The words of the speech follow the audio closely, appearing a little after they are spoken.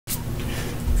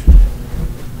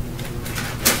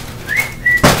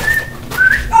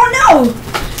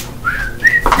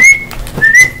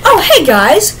Hey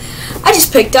guys, I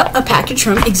just picked up a package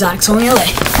from Exotics Only LA.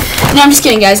 No, I'm just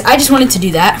kidding guys, I just wanted to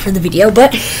do that for the video,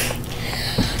 but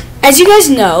as you guys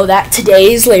know that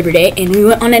today is Labor Day and we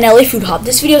went on an LA food hop.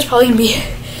 This video is probably going to be...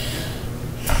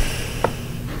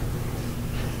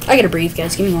 I gotta breathe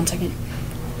guys, give me 1 second.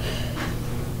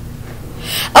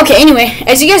 Okay, anyway,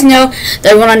 as you guys know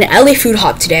that I went on an LA food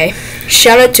hop today.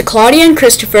 Shout out to Claudia and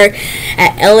Christopher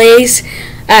at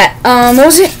what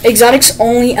was it? Exotics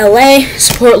Only LA.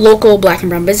 Support local black and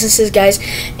brown businesses, guys.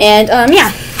 And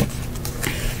yeah,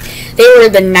 they were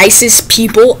the nicest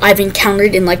people I've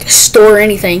encountered in like a store or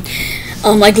anything.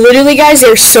 Like literally, guys, they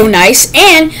were so nice,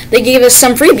 and they gave us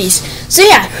some freebies. So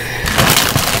yeah,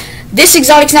 this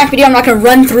exotic snack video, I'm not gonna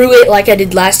run through it like I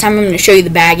did last time. I'm gonna show you the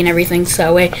bag and everything,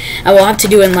 so I will have to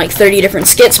do it in like 30 different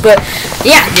skits. But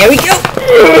yeah, there we go.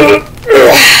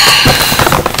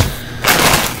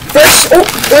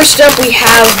 First up, we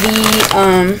have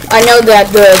the, I know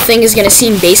that the thing is going to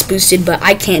seem bass boosted, but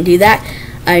I can't do that,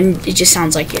 and it just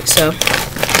sounds like it, so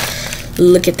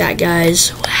look at that,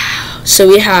 guys. Wow. So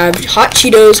we have hot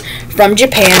Cheetos from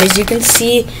Japan. As you can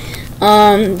see,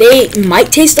 they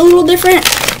might taste a little different,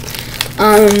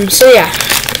 so yeah,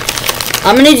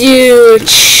 I'm going to do,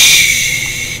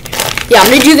 I'm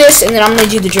going to do this, and then I'm going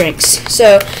to do the drinks,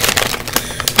 so,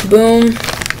 boom.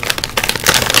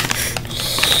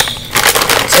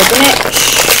 Open it.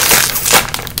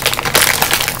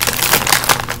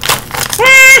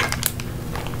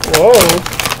 Whoa.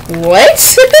 What?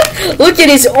 Look at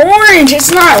his orange. It's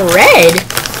not red.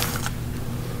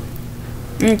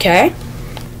 Okay.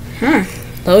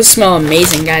 Those smell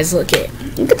amazing, guys. Look at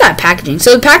that packaging.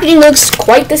 So the packaging looks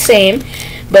quite the same,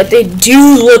 but they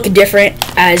do look different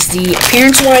as the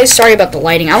appearance-wise. Sorry about the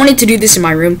lighting. I wanted to do this in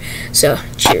my room, so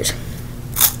cheers.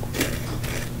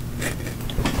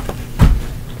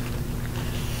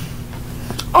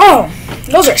 Oh,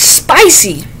 those are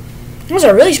spicy. Those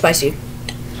are really spicy.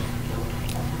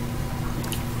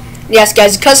 Yes,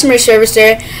 guys, the customer service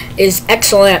there is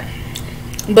excellent.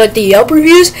 But the Yelp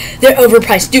reviews, they're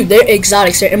overpriced. Dude, they're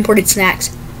exotics. They're imported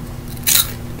snacks.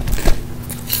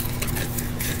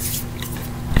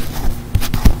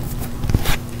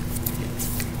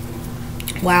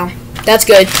 Wow, that's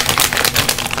good.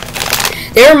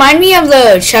 They remind me of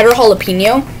the cheddar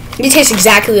jalapeno. They taste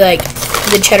exactly like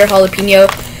the cheddar jalapeno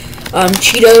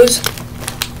Cheetos.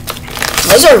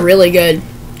 Those are really good.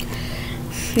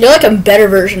 They're like a better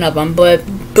version of them, but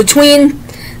between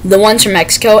the ones from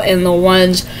Mexico and the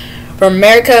ones from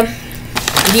America,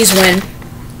 these win.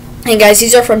 And guys,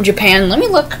 these are from Japan. Let me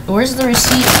look. Where's the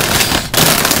receipt?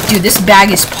 Dude, this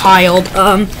bag is piled.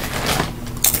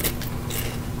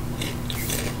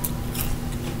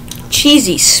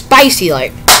 Cheesy, spicy,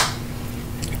 like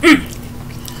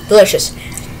delicious.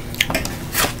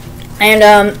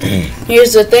 And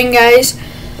here's the thing, guys.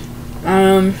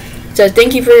 So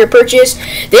thank you for your purchase.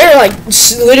 They're like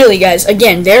literally, guys.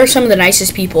 Again, they're some of the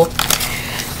nicest people.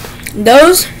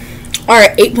 Those are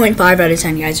 8.5 out of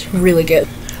 10, guys. Really good.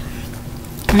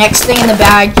 Next thing in the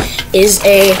bag is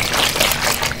a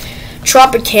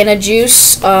Tropicana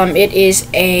juice. It is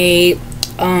a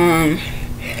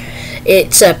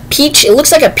it's a peach. It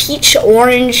looks like a peach,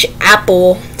 orange,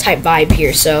 apple type vibe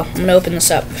here. So I'm gonna open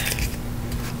this up.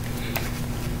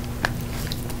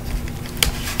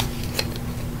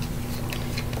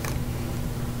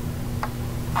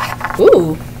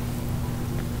 Ooh.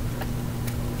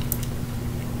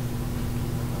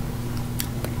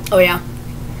 Oh yeah.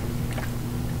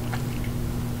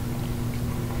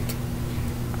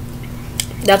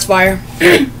 That's fire.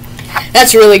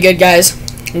 That's really good, guys.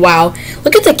 Wow.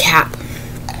 Look at the cap.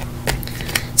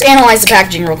 Let's analyze the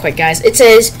packaging real quick, guys. It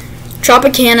says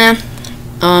Tropicana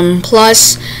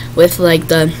plus with like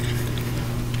the...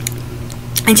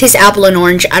 I taste apple and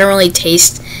orange. I don't really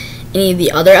taste any of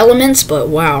the other elements, but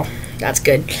wow. That's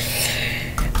good.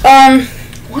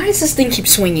 Why does this thing keep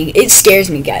swinging? It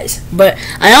scares me, guys. But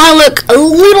I know I look a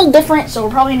little different, so we're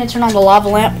probably going to turn on the lava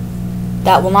lamp.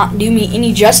 That will not do me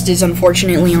any justice,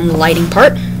 unfortunately, on the lighting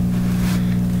part.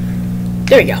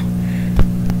 There we go.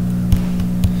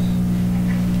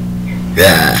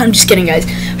 I'm just kidding, guys.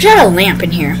 We should have a lamp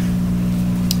in here.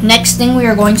 Next thing we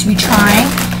are going to be trying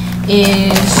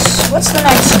is... What's the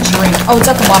next drink? Oh, it's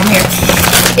at the bottom here.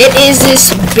 It is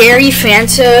this berry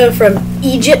Fanta from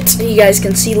Egypt. You guys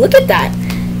can see. Look at that.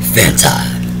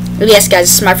 Fanta. But yes, guys,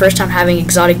 this is my first time having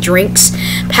exotic drinks.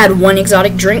 I've had one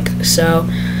exotic drink, so...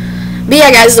 But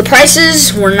yeah, guys, the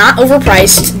prices were not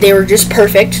overpriced. They were just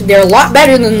perfect. They're a lot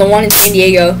better than the one in San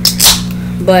Diego.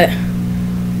 But...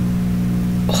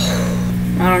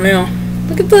 Oh, I don't know.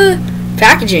 Look at the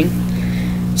packaging.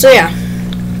 So yeah.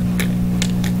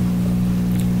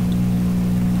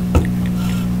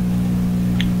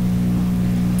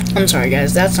 I'm sorry,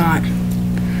 guys. That's not.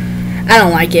 I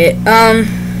don't like it.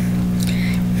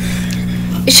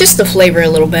 It's just the flavor a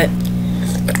little bit.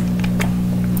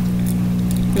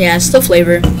 Yeah, it's the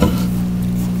flavor.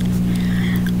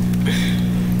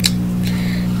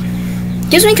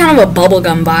 Gives me kind of a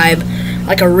bubblegum vibe.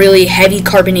 Like a really heavy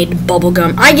carbonated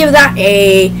bubblegum. I give that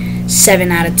a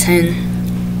 7 out of 10.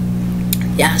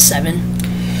 Yeah, 7.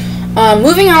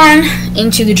 Moving on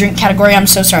into the drink category. I'm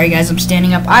so sorry, guys. I'm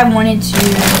standing up. I wanted to...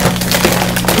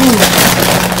 Ooh.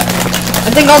 I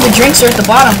think all the drinks are at the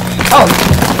bottom. Oh.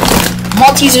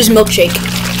 Maltesers milkshake.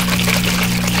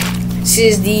 This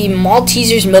is the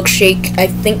Maltesers milkshake, I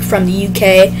think from the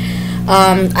UK.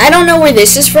 I don't know where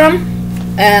this is from.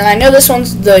 And I know this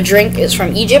the drink is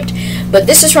from Egypt. But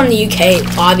this is from the UK,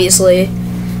 obviously.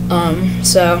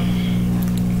 So...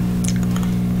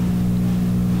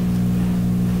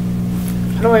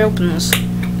 How do I open this?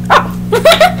 Oh!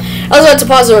 I was about to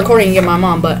pause the recording and get my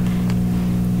mom, but...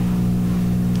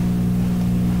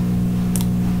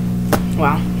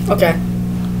 Wow. Okay.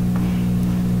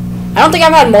 I don't think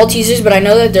I've had Maltesers, but I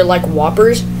know that they're like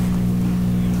Whoppers.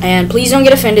 And please don't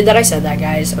get offended that I said that,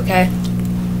 guys, okay?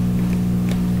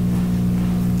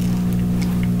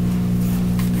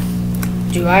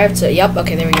 Do I have to... Yep,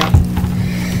 okay, there we go.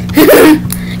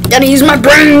 Gotta use my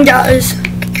brain, guys.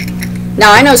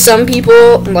 Now, I know some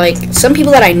people,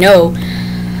 that I know,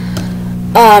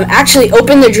 actually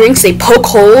open the drinks, they poke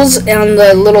holes in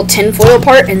the little tinfoil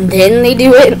part, and then they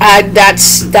do it.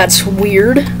 That's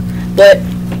weird, but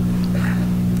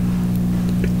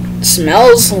it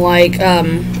smells like,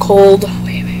 cold,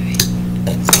 wait.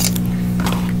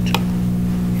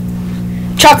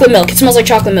 Chocolate milk. It smells like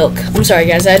chocolate milk. I'm sorry,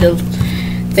 guys, I had to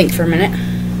think for a minute.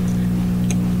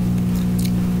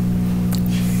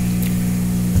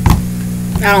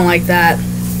 I don't like that.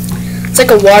 It's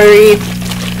like a watery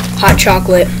hot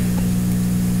chocolate.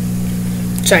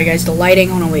 Sorry, guys, the lighting.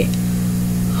 Hold on, wait.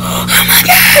 Oh my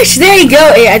gosh, there you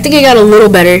go. Yeah, I think I got a little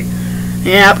better.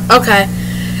 Yep, okay.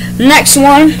 Next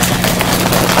one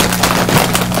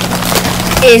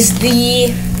is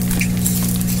the...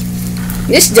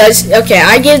 Okay,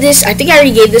 I think I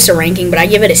already gave this a ranking, but I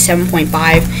give it a 7.5.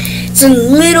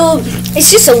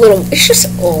 It's just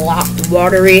a lot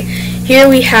watery. Here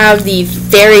we have the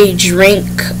Fairy Drink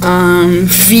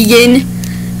vegan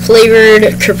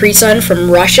flavored Capri Sun from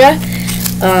Russia.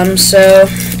 So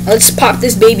let's pop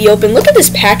this baby open. Look at this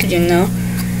packaging though.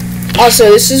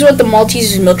 Also, this is what the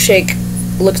Maltesers milkshake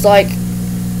looks like.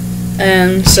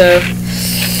 And so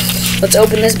let's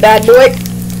open this bad boy.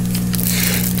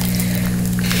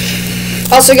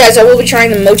 Also, guys, I will be trying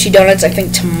the mochi donuts, I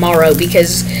think, tomorrow,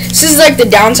 because this is, like, the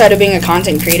downside of being a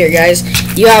content creator, guys.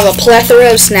 You have a plethora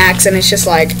of snacks, and it's just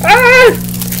like,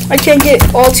 I can't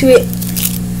get all to it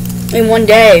in one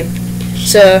day.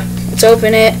 So, let's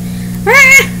open it.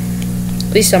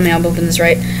 Please tell me I'm opening this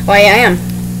right. Oh, yeah, I am.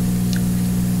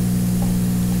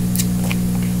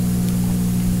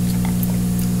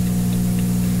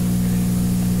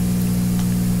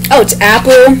 Oh, it's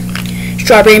apple,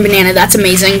 strawberry, and banana. That's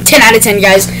amazing. 10 out of 10,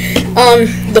 guys.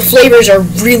 The flavors are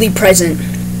really present.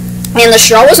 And the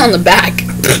straw was on the back.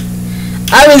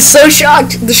 I was so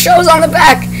shocked. The straw was on the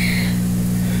back.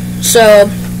 So,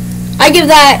 I give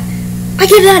that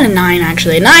a 9,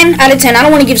 actually. 9 out of 10. I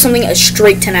don't want to give something a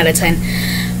straight 10 out of 10.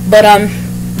 But,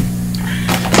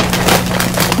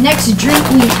 next drink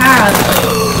we have...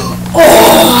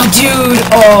 Oh, dude.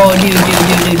 Oh, dude.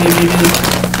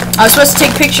 I was supposed to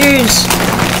take pictures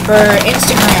for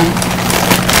Instagram.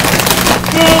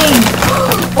 Dang.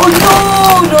 Oh, no.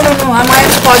 I might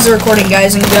have to pause the recording,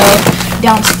 guys, and go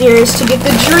downstairs to get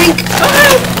the drink.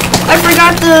 I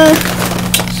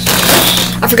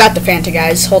forgot the Fanta,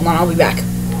 guys. Hold on, I'll be back.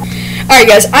 Alright,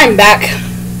 guys, I'm back.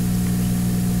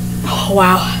 Oh,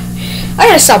 wow. I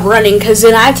gotta stop running, because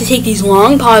then I have to take these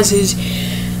long pauses.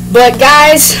 But,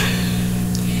 guys,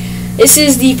 this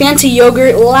is the Fanta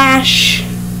Yogurt Lash.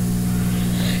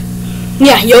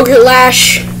 Yeah, Yogurt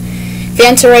Lash.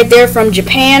 Fanta right there from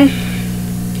Japan.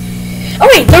 Oh,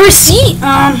 wait, the receipt.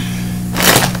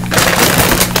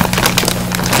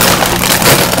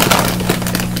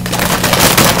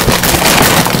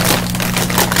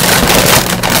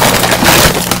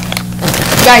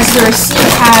 Guys, the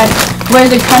receipt had where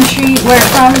it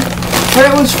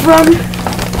was from,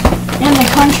 and the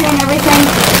country and everything.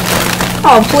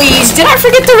 Oh, please, did I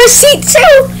forget the receipt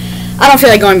too? I don't feel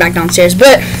like going back downstairs,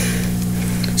 but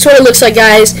that's what it looks like,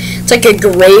 guys. It's like a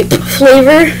grape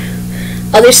flavor.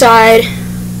 Other side.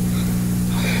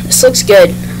 This looks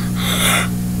good.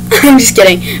 I'm just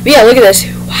kidding. But yeah, look at this.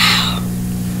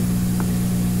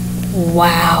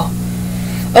 Wow.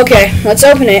 Okay, let's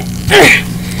open it.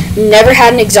 Never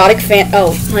had an exotic Fanta.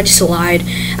 Oh, I just lied.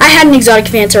 I had an exotic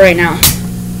Fanta right now.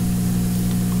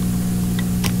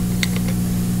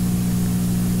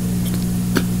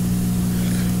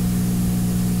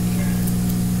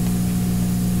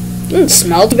 Didn't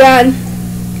smell too bad.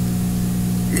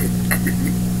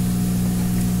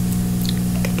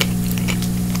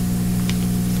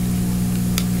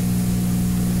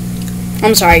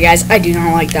 I'm sorry, guys. I do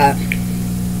not like that.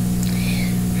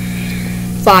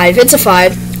 5. It's a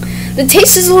 5. The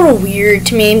taste is a little weird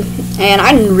to me, and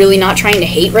I'm really not trying to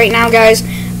hate right now, guys,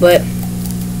 but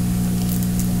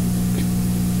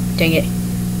dang it.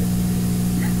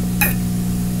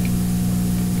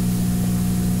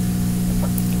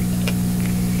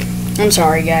 I'm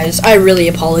sorry, guys. I really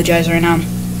apologize right now.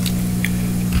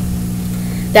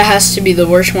 That has to be the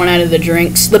worst one out of the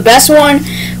drinks. The best one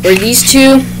were these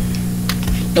two.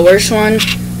 The worst one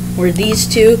were these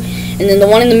two. And then the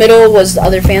one in the middle was the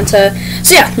other Fanta.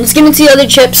 So yeah, let's get into the other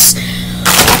chips.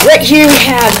 Right here we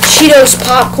have Cheetos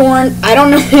popcorn. I don't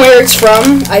know where it's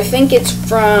from. I think it's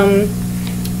from...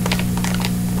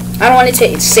 I don't want to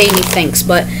say any thanks,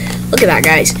 but look at that,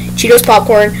 guys. Cheetos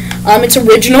popcorn. It's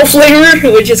original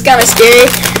flavor, which is kind of scary.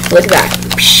 Look at that.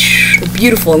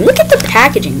 Beautiful. And look at the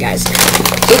packaging, guys.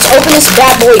 Let's open this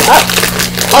bad boy up.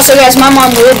 Also, guys, my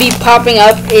mom will be popping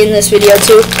up in this video,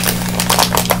 too.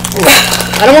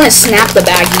 I don't want to snap the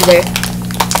bag, either.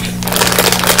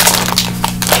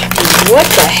 What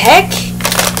the heck?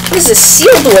 What is this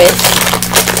sealed with?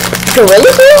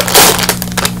 Gorilla Glue?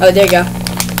 Oh, there you go.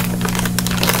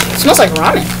 It smells like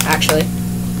ramen, actually.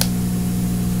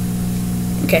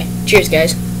 Okay, cheers,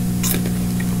 guys.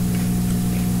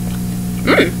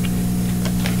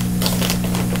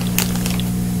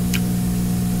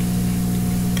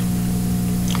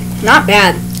 Not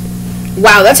bad.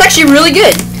 Wow, that's actually really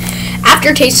good.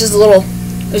 Aftertaste is a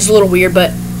little weird,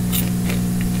 but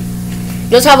it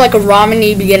does have like a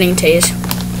ramen-y beginning taste.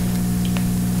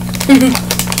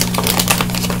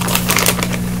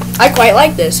 I quite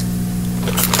like this.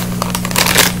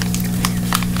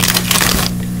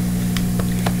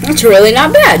 It's really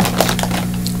not bad.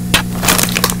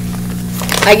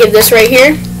 I give this right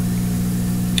here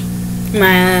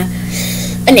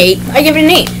an 8. I give it an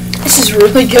 8. This is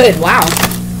really good. Wow.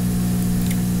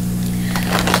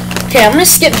 Okay, I'm gonna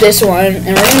skip this one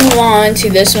and we're gonna move on to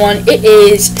this one. It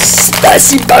is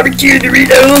spicy barbecue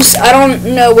Doritos. I don't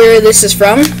know where this is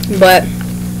from, but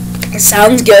it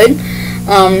sounds good.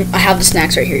 I have the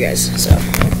snacks right here, guys. So,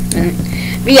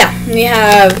 but yeah, we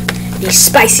have the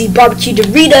spicy barbecue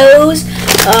Doritos.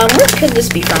 Where could this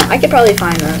be from? I could probably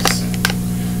find this.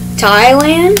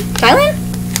 Thailand? Thailand?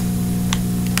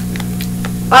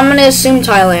 I'm gonna assume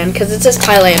Thailand because it says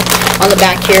Thailand on the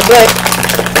back here, but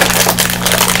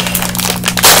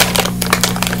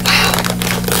wow.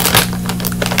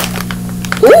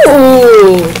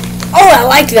 Ooh! Oh, I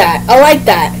like that. I like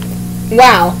that.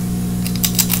 Wow.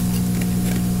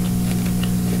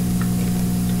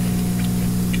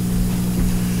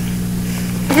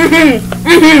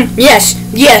 Yes,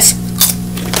 yes.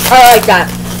 I like that.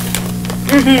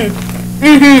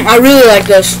 I really like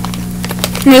this.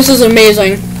 This is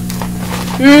amazing.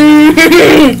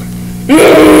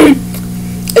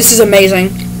 This is amazing.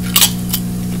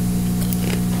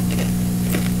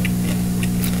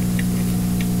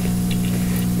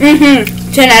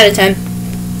 10 out of 10.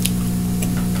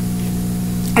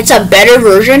 It's a better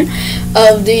version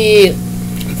of the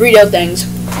Frito things.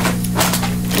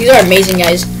 These are amazing,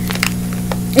 guys.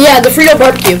 Yeah, the Frito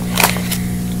barbecue.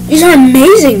 These are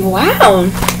amazing. Wow.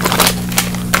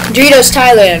 Doritos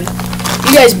Thailand.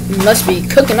 You guys must be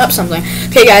cooking up something.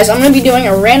 Okay, guys, I'm going to be doing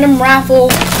a random raffle.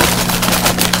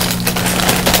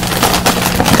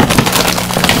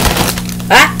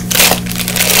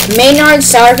 Maynard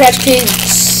Sour Patch Kids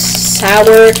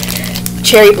Sour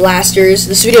Cherry Blasters.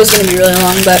 This video is going to be really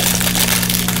long, but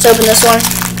let's open this one.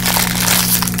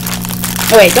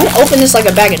 Oh, wait, don't open this like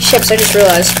a bag of chips. I just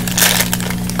realized.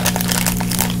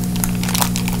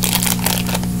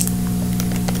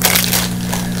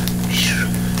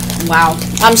 Wow,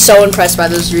 I'm so impressed by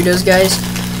those Doritos, guys.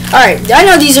 Alright, I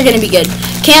know these are going to be good.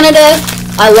 Canada,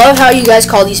 I love how you guys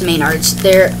call these Maynards.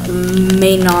 They're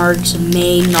Maynards.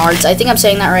 I think I'm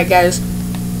saying that right, guys.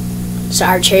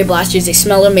 Sour Cherry Blasters, they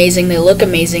smell amazing. They look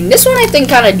amazing. This one I think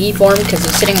kind of deformed because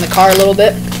it's sitting in the car a little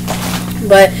bit.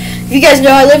 But if you guys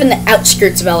know, I live in the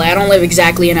outskirts of LA. I don't live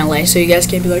exactly in LA, so you guys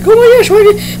can't be like, oh my gosh, why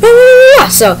did...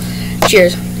 So,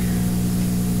 cheers.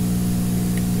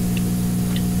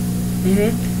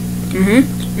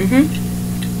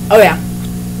 Oh yeah.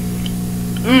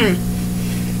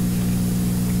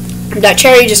 That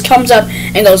cherry just comes up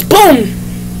and goes boom.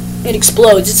 It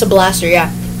explodes. It's a blaster,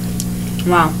 yeah.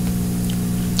 Wow.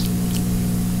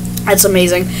 That's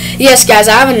amazing. Yes, guys,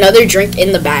 I have another drink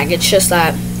in the bag. It's just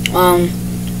that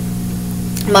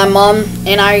my mom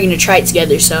and I are going to try it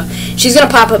together. So she's going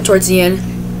to pop up towards the end.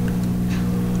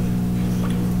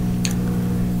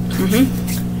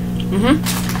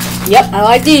 Yep, I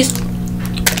like these.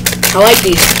 I like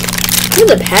these. Look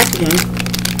at the packaging.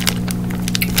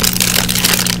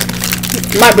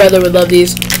 My brother would love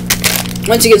these.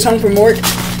 Once he gets home from work,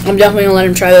 I'm definitely going to let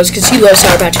him try those because he loves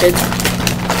Sour Patch Kids.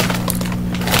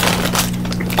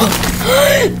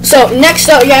 So next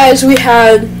up, guys, we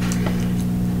had,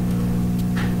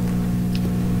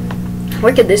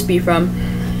 where could this be from?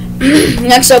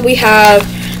 Next up, we have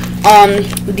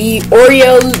the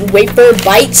Oreo wafer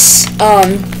bites.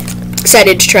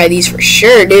 Excited to try these for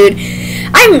sure, dude.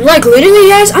 I'm like, literally,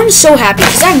 guys, I'm so happy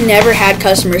because I've never had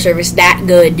customer service that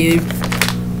good, dude.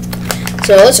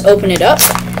 So let's open it up.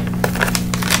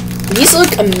 These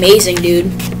look amazing,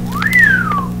 dude.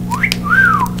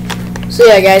 So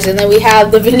yeah, guys, and then we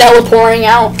have the vanilla pouring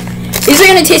out. These are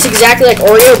gonna taste exactly like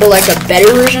Oreo, but like a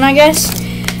better version, I guess.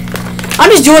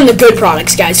 I'm just doing the good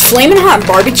products, guys. Flamin' Hot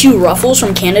Barbecue Ruffles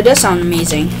from Canada sound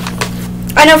amazing.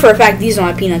 I know for a fact these don't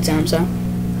have peanuts in them, so.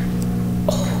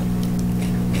 Oh.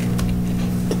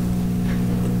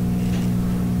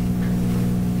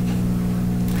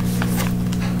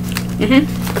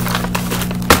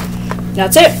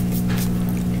 That's it.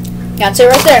 That's it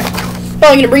right there.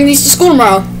 Probably gonna bring these to school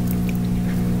tomorrow.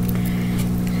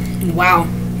 Wow.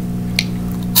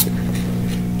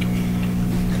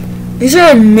 These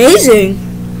are amazing.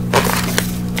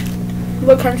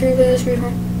 What country is this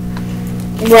from?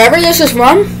 Wherever this is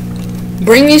from,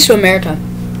 bring these to America.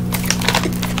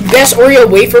 Best Oreo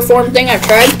wafer form thing I've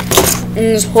tried in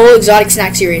this whole exotic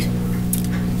snack series.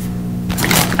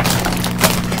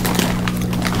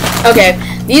 Okay,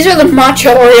 these are the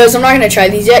matcha Oreos. I'm not gonna try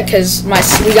these yet because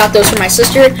we got those from my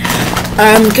sister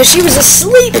because she was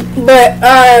asleep. But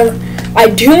I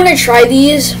do want to try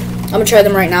these. I'm gonna try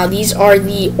them right now. These are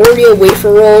the Oreo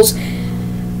wafer rolls.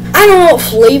 I don't know what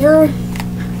flavor,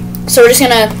 so we're just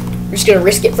gonna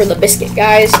risk it for the biscuit,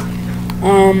 guys.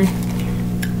 Oh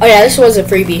yeah, this was a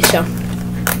freebie, so.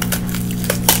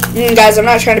 Guys, I'm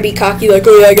not trying to be cocky like,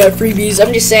 oh yeah, I got freebies.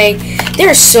 I'm just saying,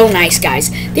 they're so nice, guys.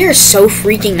 They're so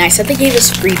freaking nice that they gave us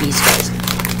freebies, guys.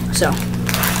 So.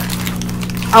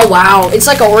 Oh, wow. It's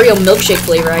like an Oreo milkshake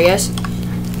flavor, I guess.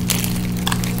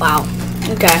 Wow.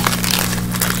 Okay.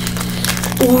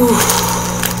 Ooh.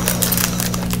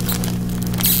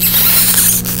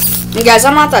 And guys,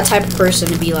 I'm not that type of person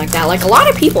to be like that. Like, a lot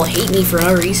of people hate me for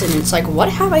no reason. It's like, what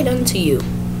have I done to you?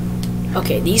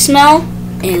 Okay, these smell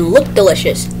and look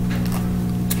delicious.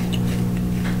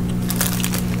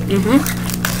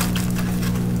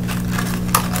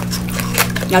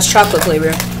 That's chocolate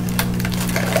flavor.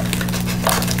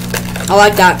 I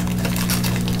like that.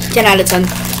 10 out of 10.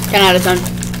 10 out of 10.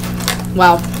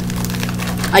 Wow.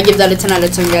 I give that a 10 out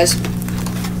of 10, guys.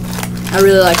 I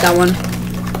really like that one.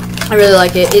 I really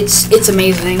like it. It's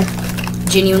amazing.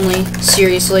 Genuinely,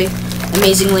 seriously,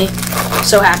 amazingly.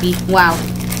 So happy. Wow.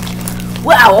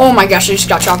 Wow. Oh my gosh, I just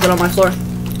got chocolate on my floor.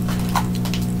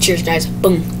 Cheers, guys.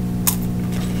 Boom.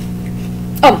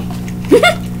 Oh.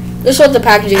 This is what the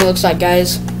packaging looks like,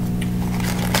 guys.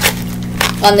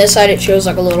 On this side, it shows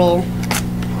like a little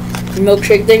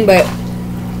milkshake thing, but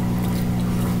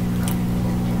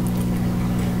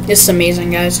it's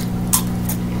amazing, guys.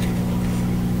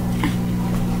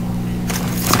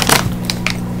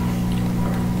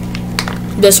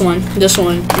 This one.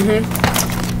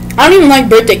 I don't even like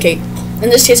birthday cake,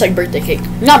 and this tastes like birthday cake.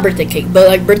 Not birthday cake, but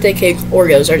like birthday cake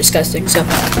Oreos are disgusting. So,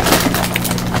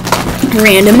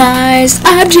 randomized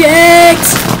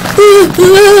objects.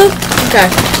 Okay.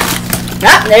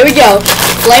 Ah, there we go.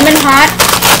 Flamin' Hot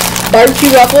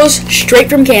Barbecue Ruffles, straight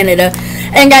from Canada.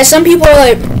 And guys, some people are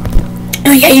like,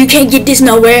 oh yeah, you can't get this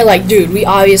nowhere. Like, dude, we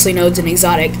obviously know it's an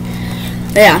exotic.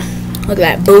 Yeah, look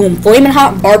at that. Boom. Flamin'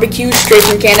 Hot Barbecue, straight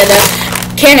from Canada.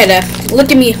 Canada, look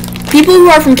at me. People who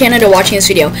are from Canada watching this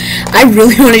video, I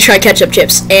really want to try ketchup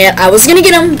chips. And I was going to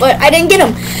get them, but I didn't get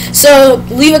them. So,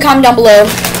 leave a comment down below.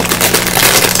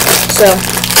 So,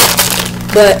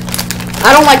 but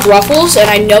I don't like Ruffles, and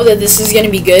I know that this is going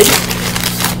to be good.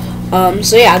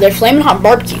 So yeah, they're Flamin' Hot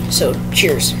Barbecue, so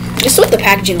cheers. This is what the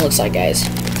packaging looks like, guys.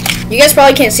 You guys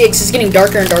probably can't see it because it's getting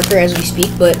darker and darker as we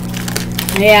speak, but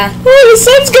yeah. Oh, the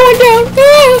sun's going down.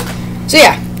 Ah. So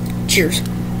yeah, cheers.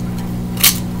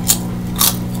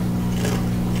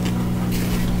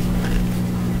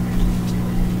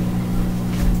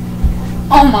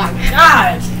 Oh my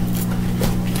god.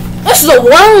 This is the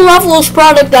one Ruffles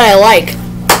product that I like.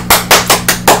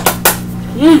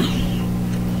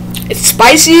 It's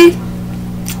spicy,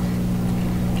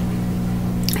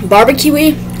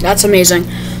 barbecue-y. That's amazing.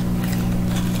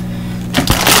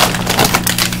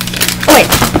 Oh wait,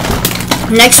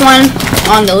 next one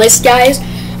on the list, guys,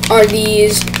 are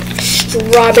these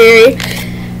strawberry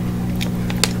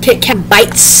Kit Kat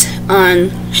bites,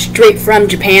 straight from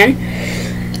Japan.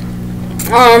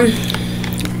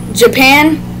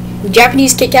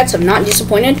 Japanese Kit Kats have not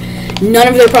disappointed. None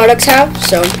of their products have.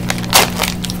 So,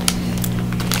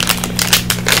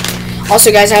 also,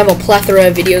 guys, I have a plethora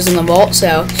of videos in the vault,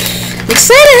 so I'm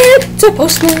excited to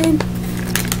post them.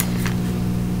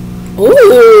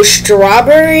 Ooh,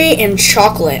 strawberry and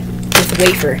chocolate with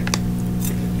wafer.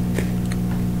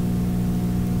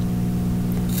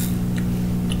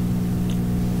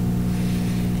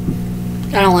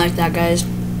 I don't like that, guys.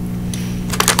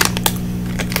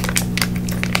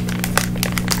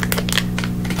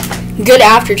 Good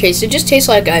aftertaste. It just tastes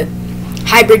like a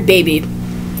hybrid baby.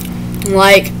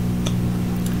 Like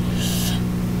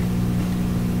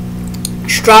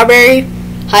strawberry,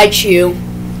 Hi-Chew,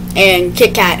 and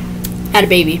Kit Kat had a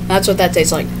baby. That's what that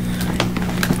tastes like.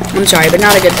 I'm sorry, but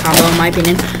not a good combo in my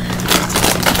opinion.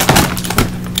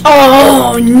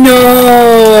 Oh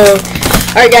no!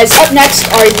 Alright guys, up next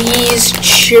are these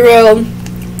churro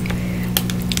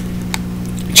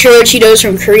Cheetos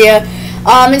from Korea.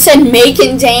 It said may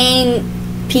contain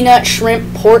peanut,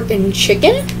 shrimp, pork, and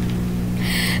chicken.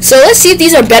 So let's see if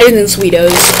these are better than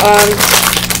Sweetos.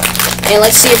 And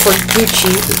let's see if we're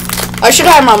Gucci. I should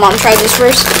have my mom try this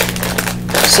first.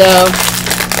 So,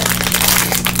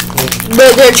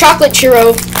 they're chocolate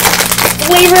churro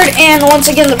flavored, and once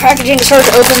again, the packaging is hard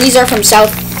to open. These are from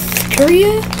South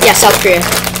Korea? Yeah, South Korea.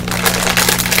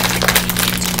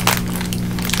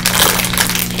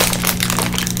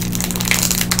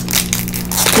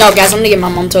 No, guys, I'm gonna get my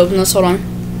mom to open this. Hold on.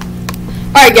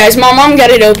 Alright, guys, my mom got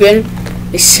it open.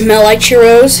 They smell like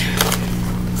churros.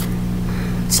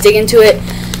 Let's dig into it.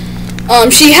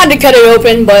 She had to cut it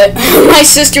open, but my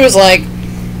sister was like,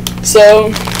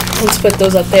 so let's put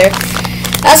those up there.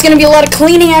 That's gonna be a lot of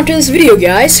cleaning after this video,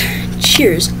 guys.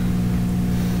 Cheers.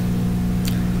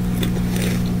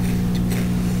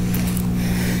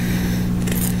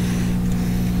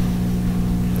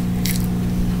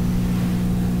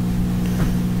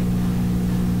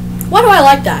 Why do I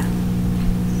like that?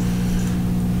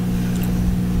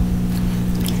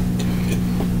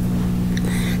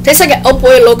 Tastes like an El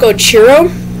Pollo Loco churro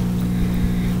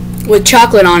with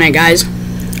chocolate on it, guys.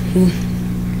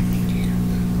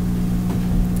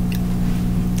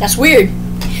 That's weird.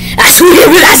 That's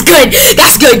weird, but that's good.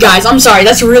 That's good, guys. I'm sorry.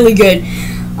 That's really good.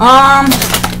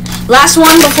 Last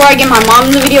one before I get my mom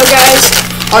in the video, guys,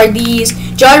 are these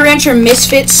Jolly Rancher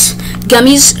Misfits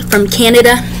gummies from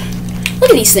Canada.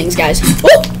 Look at these things, guys.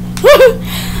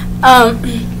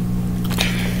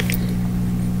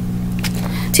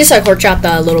 Tastes like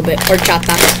horchata a little bit.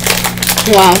 Horchata.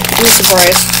 Wow, I'm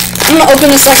surprised. I'm gonna open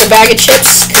this like a bag of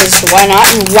chips, because why not?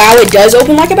 Wow, it does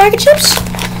open like a bag of chips.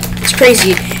 It's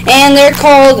crazy. And they're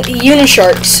called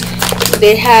Unisharks.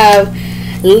 They have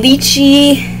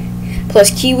lychee plus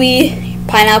kiwi,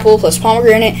 pineapple plus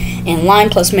pomegranate, and lime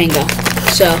plus mango.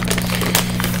 So,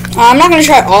 I'm not gonna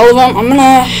try all of them. I'm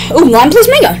gonna... Ooh, lime plus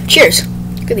mango. Cheers.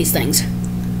 Look at these things.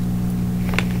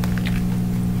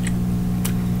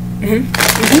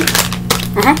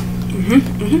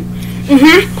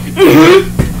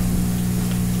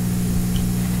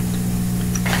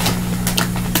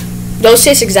 Those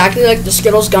taste exactly like the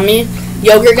Skittles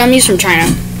yogurt gummies from China.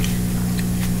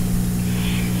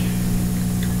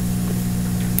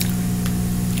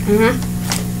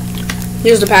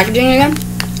 Here's the packaging again.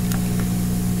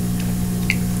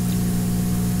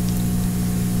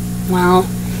 Wow.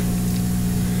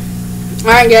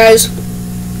 Alright, guys.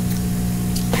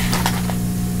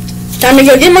 Time to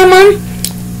go get my mom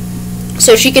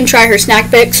so she can try her snack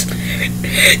picks.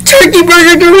 Turkey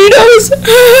burger Doritos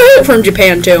from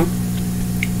Japan, too.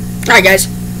 Alright, guys.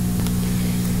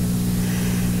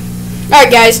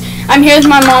 Alright, guys. I'm here with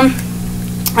my mom.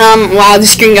 Wow, the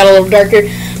screen got a little darker.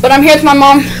 But I'm here with my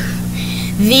mom.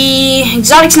 The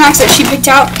exotic snacks that she picked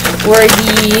out were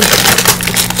the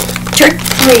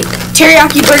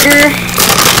teriyaki burger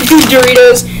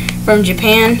Doritos from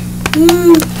Japan.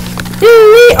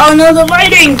 Oh no, the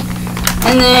lighting!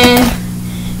 And then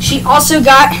she also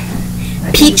got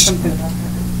peach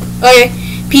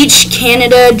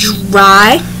Canada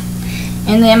Dry.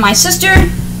 And then my sister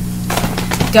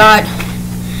got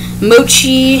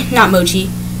matcha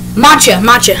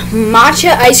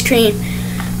ice cream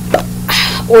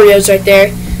Oreos right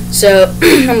there. So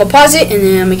I'm gonna pause it and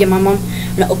then I'm gonna get my mom.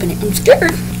 I'm gonna open it. I'm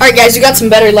scared. Alright, guys, we got some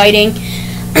better lighting.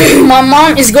 my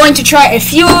mom is going to try a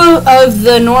few of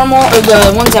the normal, or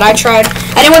the ones that I tried.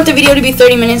 I didn't want the video to be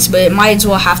 30 minutes, but it might as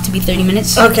well have to be 30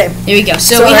 minutes. Okay. There we go.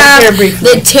 So we have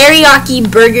the teriyaki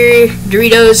burger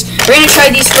Doritos. We're going to try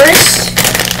these first.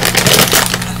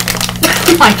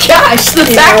 Oh my gosh, the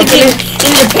packaging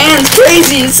in Japan's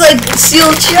crazy. It's like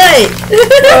sealed shut.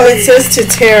 Oh, it says to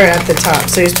tear at the top,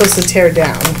 so you're supposed to tear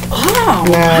down. Oh, not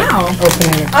wow. Open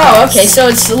it. Oh, okay, so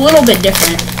it's a little bit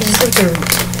different. Just have to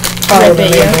follow the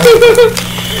label.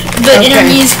 The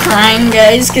interview's crying,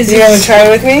 guys. You want to try it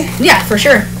with me? Yeah, for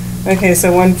sure. Okay,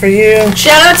 so one for you.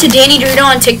 Shout out to Danny Dorito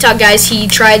on TikTok, guys. He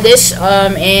tried this,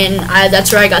 and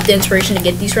that's where I got the inspiration to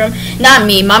get these from. Not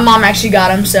me. My mom actually got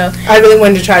them, so. I really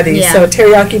wanted to try these. Yeah. So,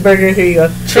 teriyaki burger, here you go.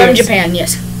 From Japan,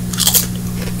 yes.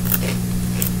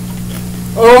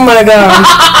 Oh my god.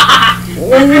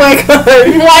 Oh my god.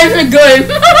 Why is it good?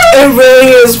 It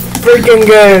really is freaking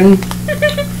good.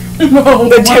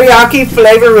 The teriyaki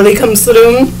flavor really comes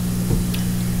through.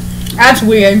 That's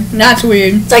weird. That's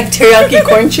weird. It's like teriyaki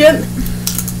corn chip.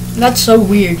 That's so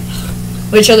weird.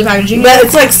 Which other packaging? But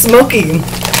it's like smoky,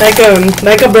 like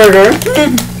a burger.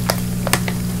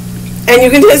 And you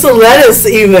can taste the lettuce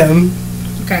even.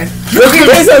 Okay. You can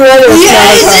taste the lettuce.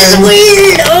 Yes, it's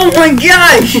weird. Oh my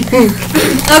gosh.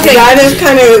 Okay. That is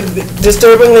kind of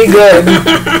disturbingly good.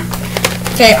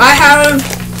 Okay, I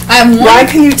have one. Why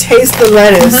can you taste the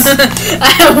lettuce?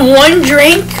 I have one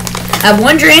drink.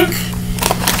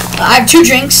 I have two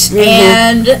drinks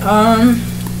and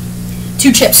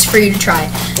 2 chips for you to try.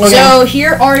 Okay. So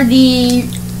here are the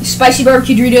spicy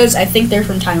barbecue Doritos. I think they're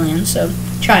from Thailand, so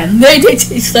try them. They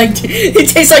taste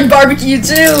like barbecue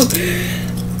too.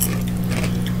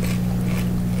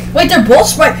 Wait, they're both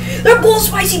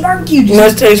spicy barbecue.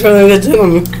 Must taste really good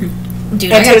too.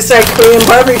 Dude, it tastes like Korean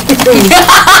barbecue.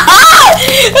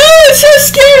 Oh, it's so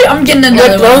scary. I'm getting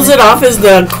another one. What throws it off is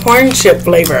the corn chip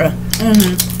flavor.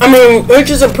 I mean, which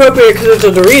is appropriate because it's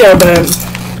a Dorito, but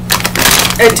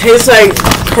it tastes like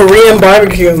Korean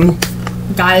barbecue.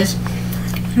 Guys,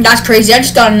 that's crazy. I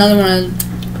just got another one.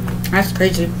 That's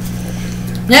crazy.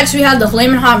 Next, we have the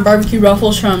Flamin' Hot Barbecue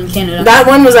Ruffles from Canada. That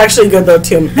one was actually good though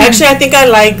too. Actually, I think I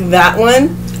like that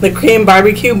one, the Korean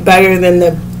barbecue, better than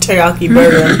the teriyaki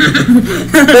burger.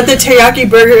 But the teriyaki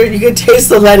burger, you can taste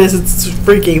the lettuce. It's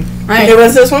freaky. Right. Okay,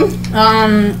 what's this one?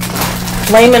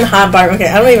 Flamin' Hot Barbecue.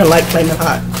 Okay, I don't even like Flamin'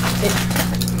 Hot.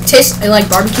 It tastes like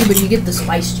barbecue, but you get the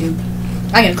spice too.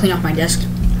 I gotta clean off my desk.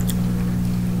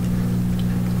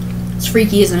 It's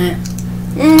freaky, isn't it?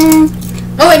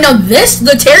 Oh wait, no.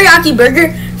 The teriyaki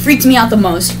burger freaks me out the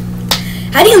most.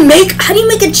 How do you make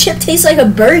a chip taste like a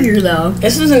burger though?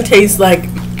 This doesn't taste like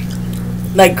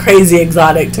crazy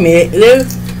exotic to me.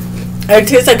 It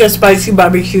tastes like a spicy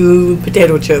barbecue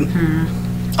potato chip.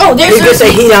 Oh, there's the receipt.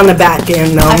 The heat on the back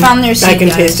end, though. I found the receipt, I can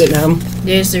guys. taste it now.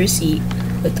 There's the receipt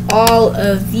with all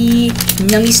of the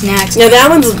yummy snacks. Yeah, that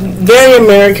one's very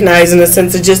Americanized in the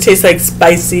sense it just tastes like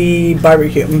spicy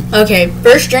barbecue. Okay,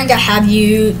 first drink I have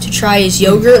you to try is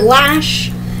Yogurt Lash.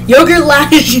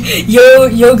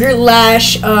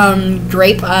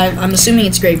 Grape. I'm assuming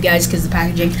it's grape, guys, because the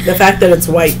packaging. The fact that it's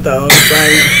white, though, it's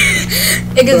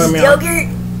like... Because yogurt...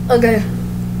 Okay.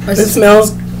 It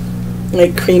smells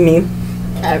like creamy.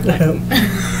 Come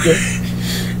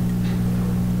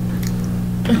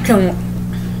on.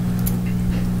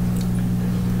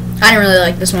 I didn't really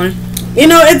like this one. You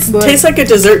know, it tastes like a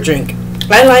dessert drink.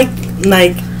 I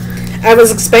like, I was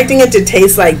expecting it to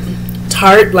taste like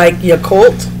tart, like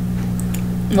Yakult.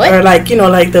 What? Or like,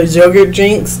 like those yogurt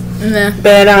drinks. Nah.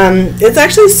 But it's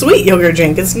actually a sweet yogurt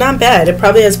drink. It's not bad. It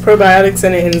probably has probiotics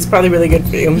in it, and it's probably really good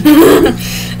for you. Okay.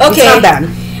 It's not bad.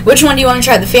 Which one do you want to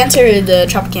try, the Fanta or the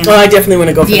Tropicana? Well, I definitely want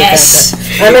to go for the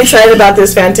Fanta. I'm excited about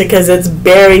this Fanta because it's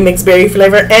mixed berry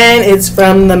flavor, and it's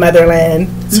from the motherland.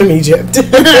 It's from Egypt.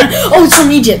 Oh, it's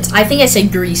from Egypt. I think I said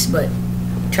Greece, but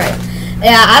try it.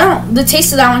 Yeah, the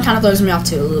taste of that one kind of throws me off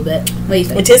too a little bit. What do you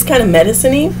think? It tastes kind of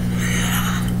medicine-y.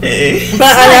 But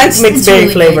I like mixed berry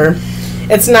really flavor. Good.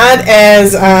 It's not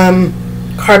as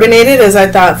carbonated as I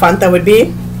thought Fanta would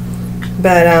be,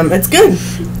 but it's good.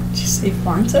 Did you say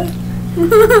Fanta?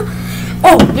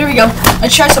 Oh, there we go.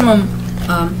 Let's try some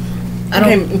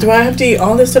Okay, do I have to eat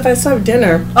all this stuff? I still have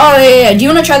dinner. Oh, yeah. Do you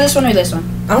want to try this one or this one?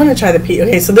 I want to try the peach.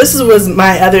 Okay, so this was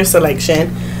my other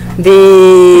selection.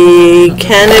 The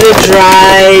Canada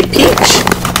Dry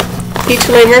peach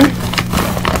flavor.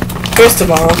 First of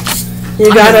all,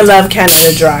 you gotta love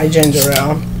Canada Dry ginger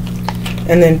ale.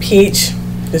 And then peach,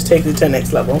 just takes it to the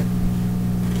next level.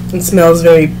 It smells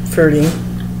very fruity.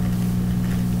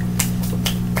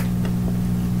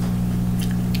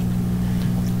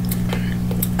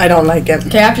 I don't like it.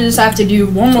 Okay, after this I have to do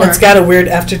one more. It's got a weird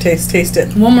aftertaste. Taste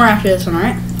it. One more after this one,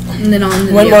 alright? And then on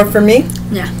the One more for me?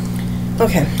 Yeah.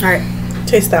 Okay. Alright.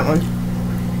 Taste that one.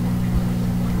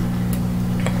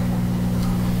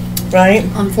 Right?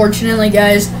 Unfortunately,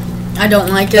 guys, I don't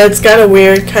like it. It's got a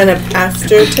weird kind of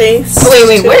aftertaste. Oh,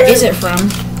 wait, where is it from?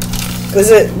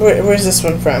 Where's this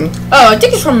one from? Oh, I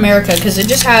think it's from America, because it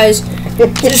just has...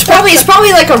 It's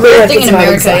probably like a rare thing in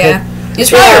America, yeah. It's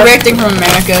probably a rare thing from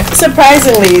America.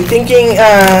 Surprisingly,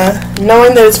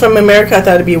 knowing that it's from America, I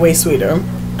thought it'd be way sweeter.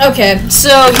 Okay, so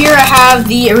here I have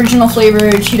the original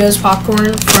flavored Cheetos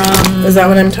popcorn from... Is that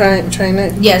what I'm trying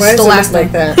to... Yes, why the last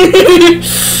like that?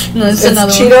 No, it's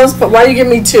another Cheetos, one. but why do you give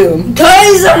me two?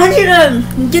 Guys, I want you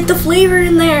to get the flavor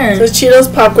in there. So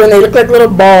Cheetos popcorn, they look like little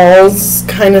balls,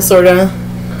 kind of, sort of.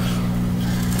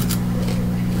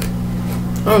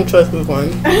 I don't trust this one.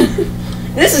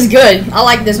 This is good. I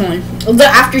like this one. The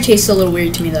aftertaste is a little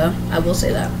weird to me, though. I will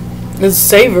say that. It's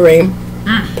savory.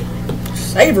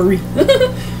 Savory.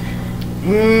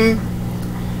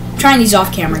 Trying these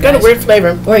off camera, It's got a guys. weird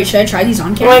flavor. Wait, should I try these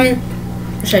on camera?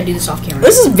 Or should I do this off camera?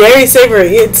 This is very savory.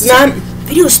 It's not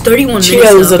Video is 31 Cheetos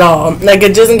minutes, at all. Like,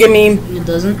 it doesn't give me It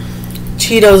doesn't?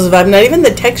 Cheetos vibe. Not even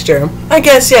the texture. I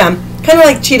guess, yeah. Kind of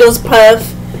like Cheetos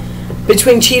Puff.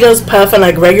 Between Cheetos Puff and,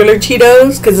 like, regular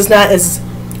Cheetos. Because it's not as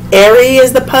airy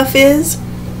as the Puff is.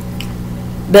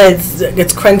 But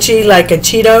it's crunchy like a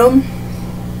Cheeto.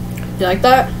 You like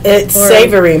that? It's Or-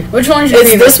 savory. Which one is your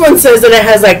favorite? This one says that it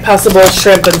has, like, possible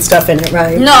shrimp and stuff in it,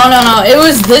 right? No. It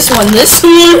was this one. This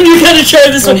one. You gotta try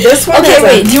this one. This one Okay, has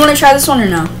wait. Do you want to try this one or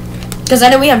no? Because I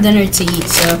know we have dinner to eat,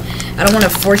 so I don't want to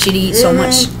force you to eat so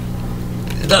much.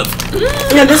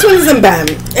 Yeah, this one isn't bad.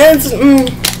 It's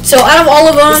So out of all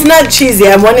of it's them, not cheesy.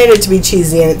 I wanted it to be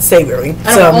cheesy and it's savory.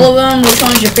 out So of all of them, which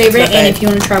one is your favorite? Not And bad. if you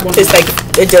want to try one it's more.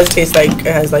 like it does taste like it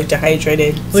has like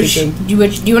dehydrated Which, seafood. do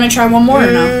you want to try one more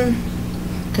or no?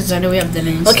 Because I know we have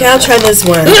dinner. and Okay, I'll try this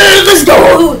one. Let's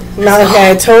go! No,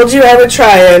 okay, I told you I would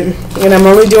try it, and I'm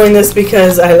only doing this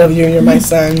because I love you. You're my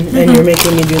son, and you're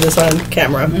making me do this on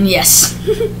camera. Yes.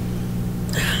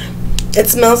 It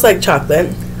smells like chocolate.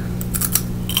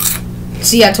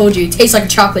 See, I told you. It tastes like a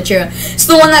chocolate cherry. It's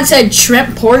the one that said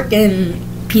shrimp, pork, and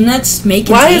peanuts make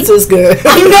Why and is this good?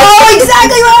 I know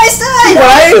exactly what I said!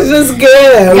 Why is this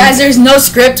good? Guys, there's no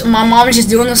script. My mom is just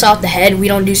doing this off the head. We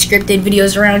don't do scripted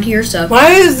videos around here, so.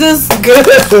 Why is this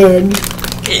good?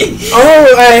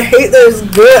 Oh, I hate this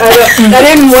good. I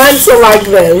didn't want to like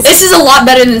this. This is a lot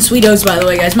better than Sweetos, by the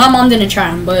way, guys. My mom didn't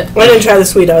try them, but. I didn't try the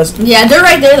Sweetos. Yeah, they're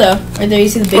right there, though. Right there, you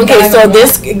see the big Okay, bag so of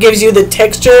this gives you the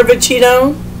texture of a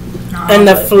Cheeto and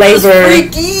the flavor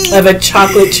of a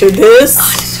chocolate Cheeto.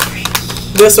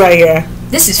 This right here.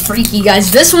 This is freaky,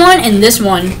 guys. This one and this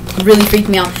one really freaked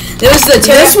me out. There was the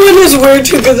This one is weird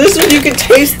too, because this one you can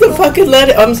taste the fucking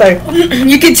lettuce. I'm sorry.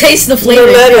 You can taste the flavor.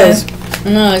 The lettuce.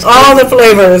 No, it's All the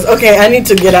flavors. Okay, I need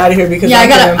to get out of here because I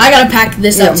gotta pack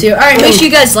this up too. All right, make sure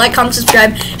you guys like, comment,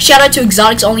 subscribe. Shout out to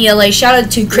Exotics Only LA. Shout out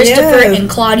to Christopher and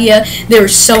Claudia. They were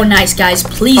so nice, guys.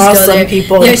 Please go Awesome there.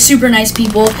 people. They're super nice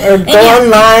people. Or go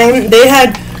online. They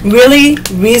had really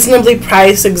reasonably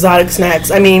priced exotic snacks.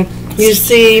 I mean, you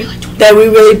see that we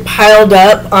really piled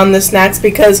up on the snacks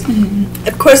because,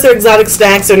 of course, they're exotic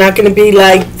snacks. They're not going to be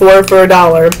like $4 for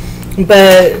 $1,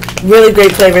 but really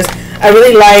great flavors. I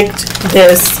really liked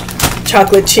this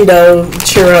chocolate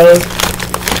churro.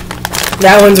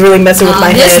 That one's really messing with my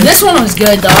head. This one was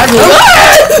good, though.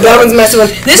 That one's messing with.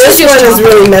 This is just one is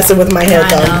chocolate. really messing with my head, I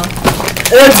though. know.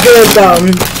 That's good, though.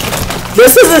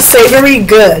 This is a savory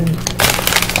good.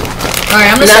 All right,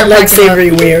 I'm gonna Not start like packing up.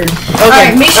 savory weird. Okay. All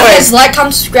right, make sure All you right. guys like,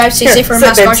 comment, subscribe, stay Here, safe from sit,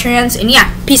 mask, wash babes. your hands, and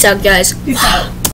yeah, peace out, guys. Peace out.